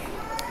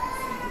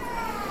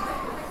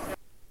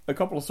 A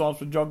couple of songs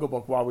from Jungle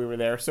Book while we were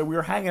there. So we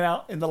were hanging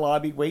out in the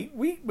lobby. We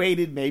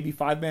waited maybe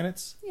 5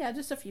 minutes. Yeah,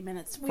 just a few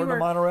minutes. For the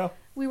monorail.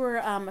 We were,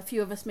 a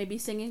few of us maybe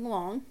singing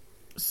along.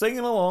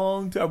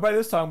 By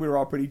this time, we were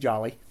all pretty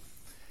jolly.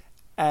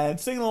 And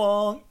singing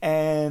along,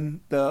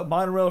 and the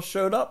monorail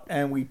showed up,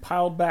 and we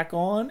piled back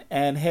on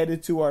and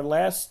headed to our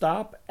last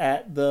stop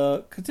at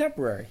the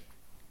Contemporary.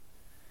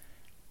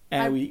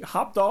 And we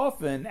hopped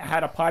off and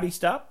had a potty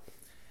stop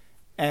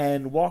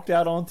and walked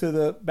out onto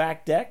the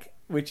back deck,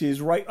 which is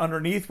right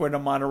underneath where the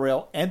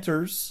monorail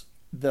enters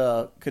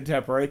the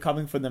Contemporary,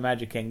 coming from the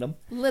Magic Kingdom.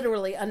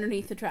 Literally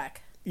underneath the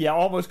track. Yeah,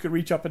 almost could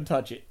reach up and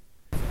touch it.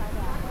 All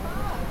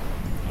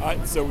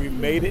right, so we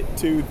made it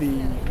to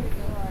the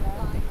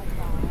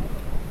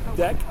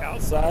deck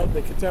outside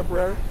the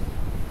Contemporary.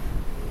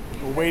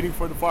 We're waiting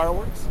for the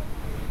fireworks.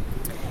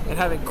 And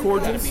having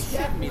cordials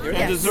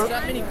and dessert.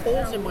 Many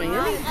poles in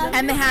Miami.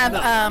 And they have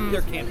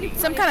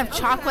some kind of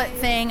chocolate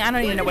thing. I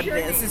don't even know what it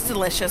is. It's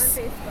delicious.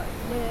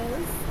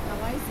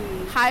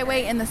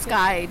 Highway in the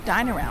Sky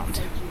Dine-Around.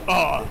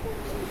 Oh,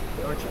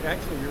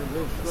 Actually, you're a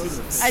little slow to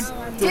the I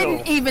finish.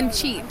 didn't even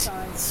cheat.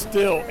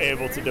 Still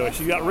able to do it.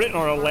 She got written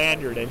on a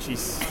lanyard, and she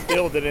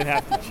still didn't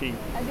have to cheat.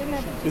 I didn't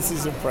have to. This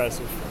is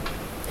impressive.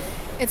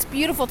 It's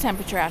beautiful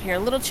temperature out here. A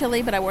little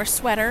chilly, but I wore a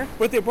sweater.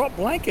 But they brought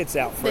blankets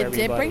out for They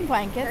everybody. did bring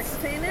blankets.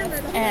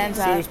 And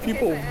So there's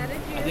people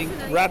I think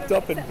wrapped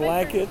up in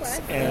blankets,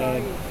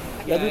 and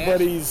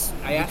everybody's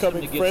I asked them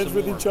becoming to get friends some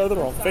with more. each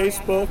other on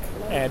Facebook.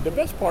 And the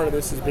best part of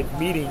this has been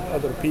meeting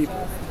other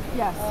people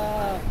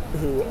yes.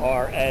 who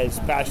are as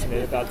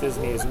passionate about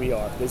Disney as we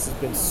are. This has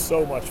been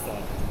so much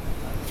fun.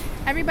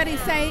 Everybody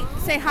say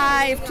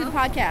hi to the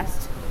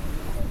podcast.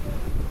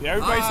 Yeah,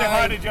 everybody say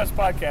hi to Just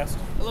Podcast.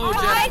 hello,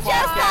 Hi,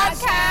 Jeff.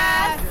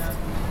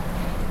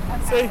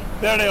 Podcast. See,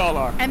 there they all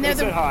are. And they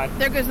said hi.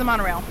 there goes the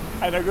monorail.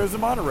 And there goes the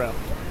monorail.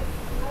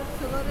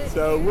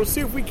 So we'll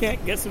see if we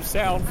can't get some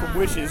sound from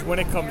Wishes when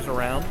it comes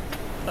around.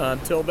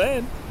 Until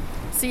then,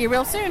 See you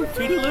real soon.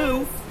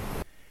 toodaloo.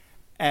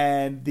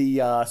 And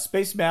the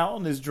Space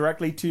Mountain is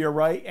directly to your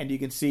right, and you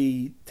can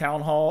see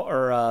Town Hall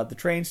or the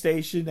train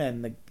station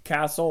and the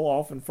castle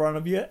off in front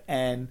of you.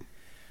 And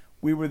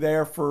we were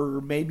there for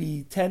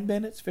maybe 10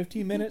 minutes,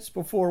 15 minutes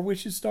before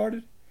Wishes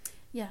started.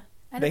 Yeah.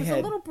 And They it was had-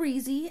 a little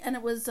breezy, and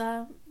it was,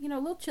 a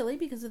little chilly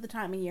because of the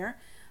time of year.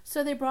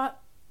 So they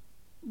brought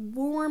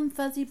warm,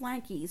 fuzzy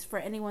blankies for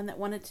anyone that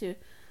wanted to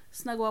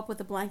snuggle up with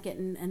a blanket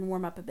and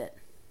warm up a bit.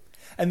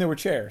 And there were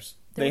chairs.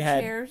 There were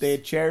chairs. They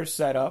had chairs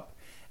set up,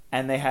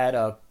 and they had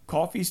a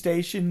coffee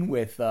station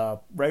with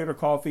regular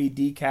coffee,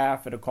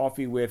 decaf, and a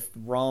coffee with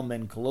rum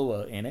and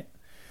Kahlua in it.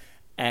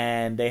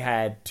 And they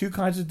had two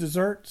kinds of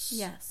desserts.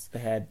 Yes. They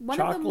had One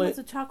chocolate. of them was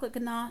a chocolate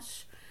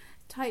ganache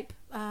type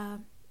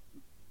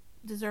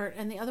dessert,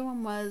 and the other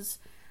one was,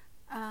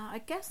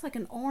 I guess, like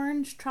an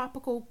orange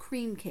tropical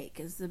cream cake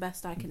is the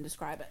best I can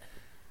describe it.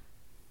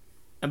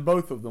 And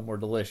both of them were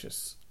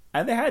delicious.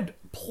 And they had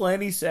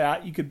plenty set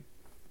out. You could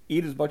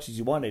eat as much as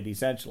you wanted,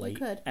 essentially. You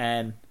could.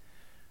 And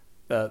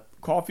the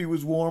coffee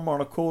was warm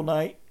on a cool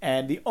night.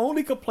 And the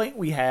only complaint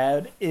we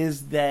had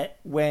is that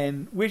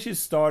when Wishes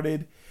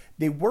started,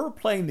 they were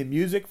playing the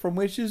music from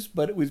Wishes,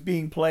 but it was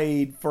being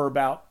played for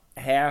about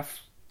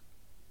half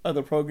of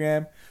the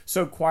program,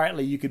 so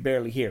quietly you could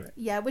barely hear it.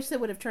 Yeah, I wish they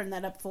would have turned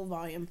that up full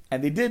volume.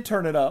 And they did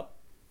turn it up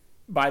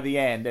by the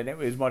end, and it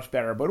was much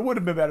better. But it would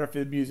have been better if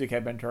the music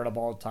had been turned up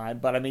all the time.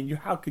 But I mean,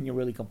 how can you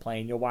really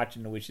complain? You're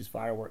watching the Wishes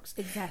fireworks.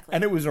 Exactly.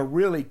 And it was a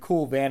really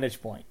cool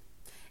vantage point.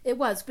 It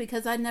was,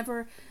 because I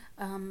never,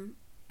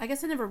 I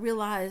guess I never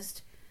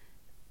realized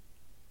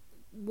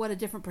what a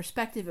different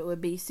perspective it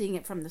would be seeing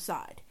it from the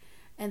side.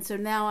 And so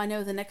now I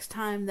know the next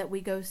time that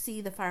we go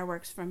see the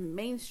fireworks from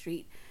Main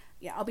Street,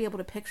 yeah, I'll be able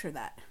to picture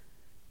that.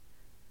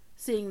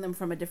 Seeing them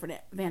from a different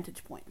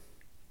vantage point.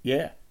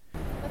 Yeah.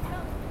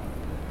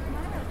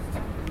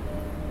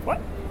 What?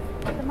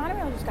 The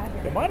monorail just got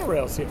The here.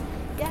 monorail's here.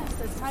 Yes,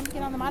 it's time to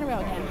get on the monorail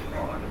again.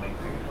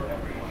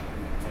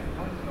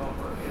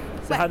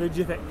 So how did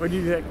you think? What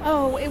did you think?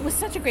 Oh, it was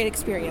such a great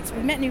experience.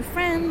 We met new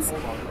friends.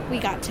 We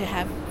got to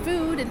have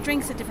food and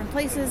drinks at different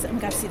places, and we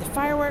got to see the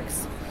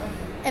fireworks.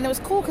 And it was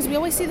cool because we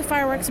always see the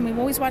fireworks, and we've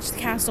always watched the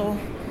castle.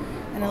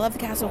 And I love the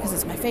castle because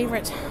it's my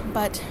favorite.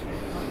 But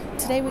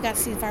today we got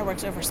to see the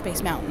fireworks over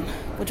Space Mountain,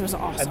 which was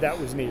awesome. And that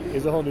was neat. It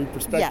was a whole new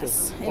perspective.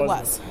 Yes, it wasn't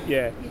was.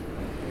 Yeah.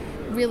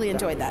 Really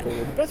enjoyed that. Cool.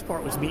 The best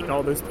part was meeting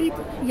all those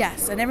people.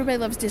 Yes, and everybody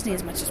loves Disney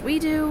as much as we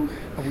do.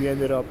 And we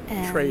ended up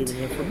And- trading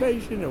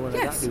information, and when I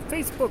got Yes. new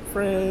Facebook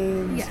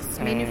friends. Yes,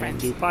 made new and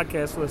friends. new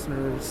podcast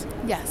listeners.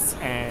 Yes.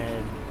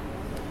 And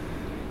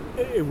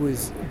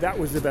that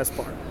was the best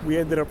part. We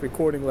ended up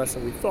recording less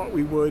than we thought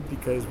we would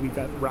because we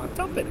got wrapped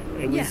up in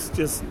it. We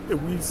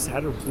just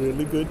had a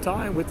really good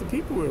time with the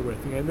people we were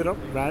with. We ended up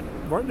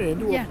running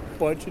into Yeah. a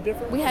bunch of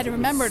different We ones. had to It was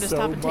remember to so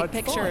stop and take much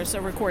pictures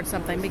fun. or record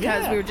something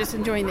because Yeah. we were just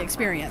enjoying the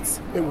experience.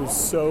 It was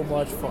so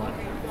much fun.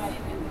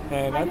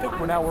 And I think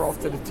we're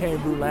off to the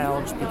Tambu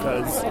Lounge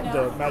because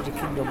the Magic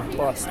Kingdom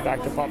bus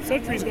back to Pop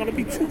Century is going to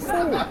be too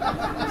full.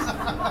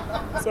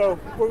 So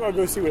we're going to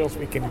go see what else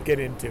we can get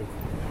into.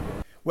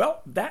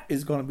 Well, that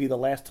is going to be the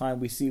last time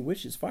we see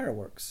Wishes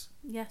fireworks.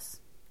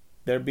 Yes,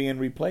 They're being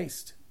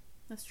replaced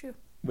that's true.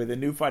 with a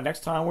new fire.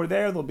 Next time we're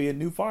there, there'll be a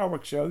new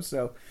fireworks show.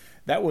 So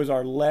that was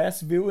our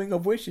last viewing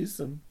of Wishes.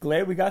 I'm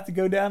glad we got to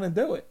go down and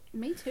do it.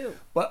 Me too.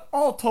 But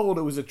all told,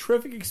 it was a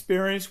terrific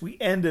experience. We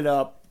ended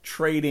up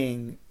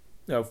trading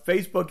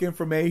Facebook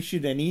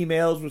information and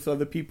emails with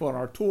other people on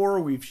our tour.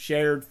 We've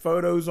shared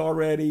photos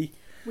already.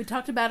 We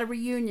talked about a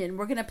reunion.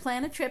 We're going to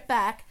plan a trip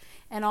back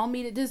and all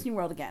meet at Disney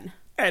World again.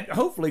 And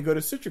hopefully go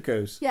to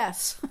Citrico's.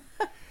 Yes.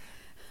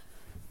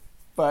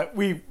 But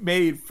we've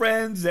made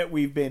friends that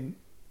we've been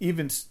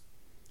even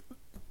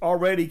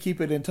already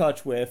keeping in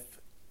touch with.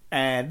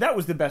 And that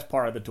was the best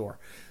part of the tour.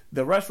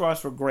 The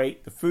restaurants were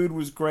great. The food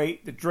was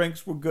great. The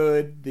drinks were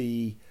good.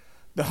 The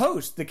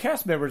host, the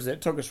cast members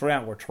that took us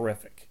around were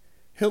terrific.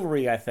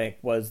 Hillary, I think,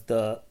 was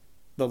the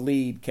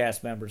lead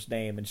cast member's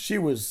name. And she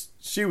was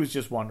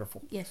just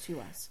wonderful. Yes, she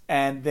was.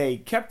 And they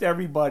kept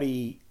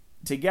everybody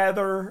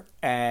together,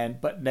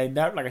 but they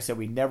never, like I said,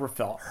 we never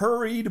felt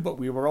hurried, but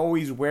we were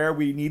always where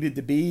we needed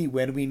to be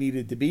when we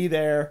needed to be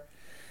there.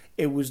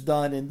 It was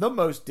done in the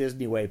most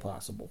Disney way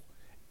possible.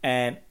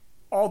 And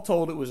all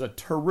told, it was a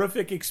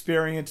terrific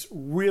experience.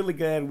 Really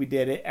glad we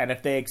did it. And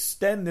if they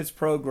extend this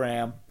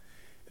program,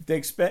 if they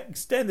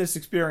extend this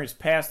experience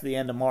past the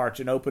end of March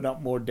and open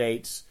up more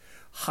dates,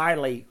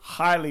 highly,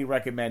 highly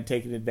recommend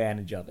taking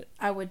advantage of it.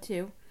 I would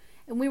too.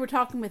 And we were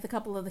talking with a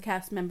couple of the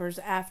cast members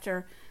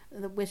after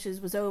the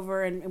Wishes was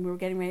over and we were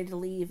getting ready to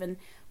leave, and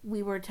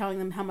we were telling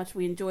them how much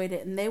we enjoyed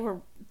it, and they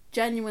were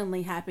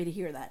genuinely happy to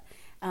hear that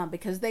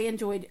because they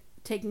enjoyed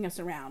taking us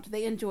around.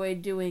 They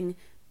enjoyed doing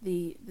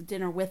the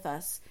dinner with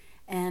us.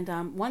 And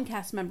one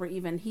cast member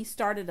even, he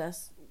started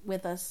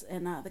with us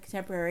in the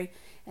Contemporary,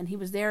 and he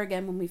was there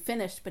again when we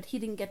finished, but he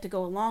didn't get to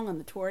go along on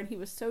the tour, and he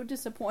was so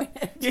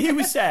disappointed. Yeah, he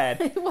was sad.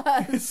 He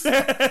was.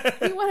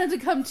 He wanted to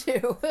come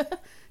too.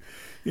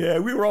 Yeah,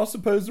 we were all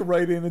supposed to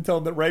write in and tell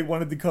them that Ray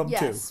wanted to come too.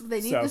 Yes, they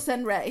need to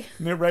send Ray.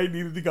 Ray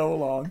needed to go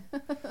along.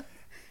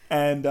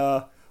 And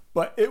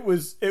but it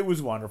was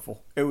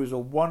wonderful. It was a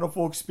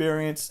wonderful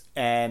experience,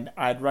 and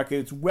I'd reckon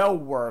it's well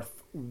worth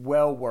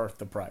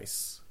the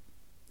price.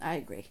 I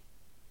agree.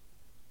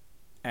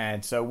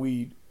 And so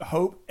we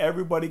hope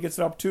everybody gets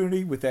an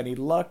opportunity. With any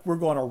luck, we're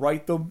going to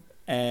write them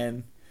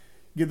and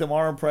give them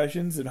our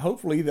impressions, and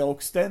hopefully they'll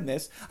extend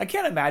this. I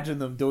can't imagine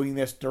them doing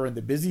this during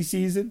the busy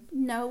season.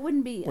 No, it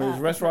wouldn't be. When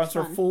the restaurants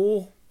are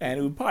full, and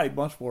it would probably be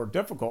much more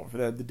difficult for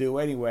them to do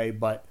anyway,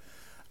 but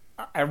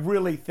I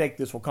really think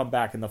this will come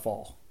back in the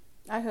fall.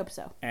 I hope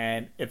so.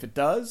 And if it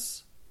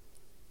does,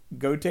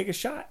 go take a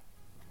shot.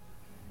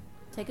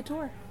 Take a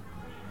tour.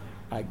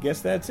 I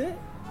guess that's it.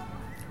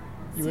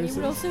 See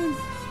you real soon.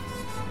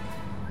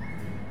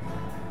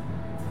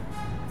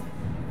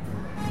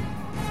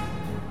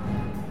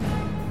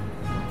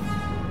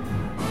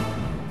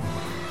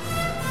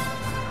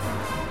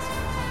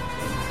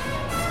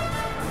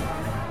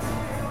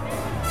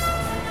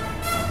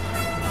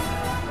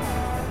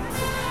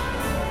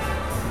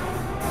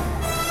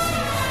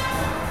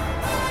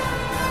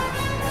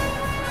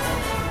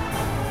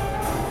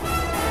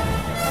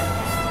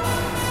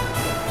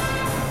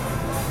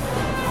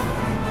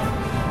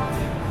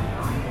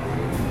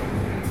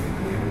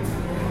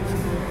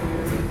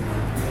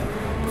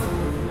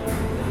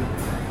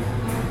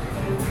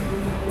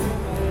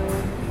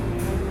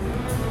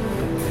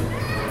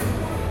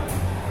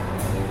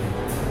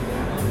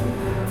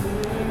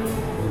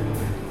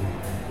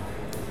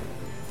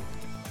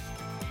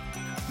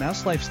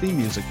 Mouse Life's theme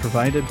music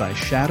provided by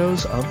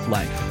Shadows of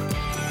Life.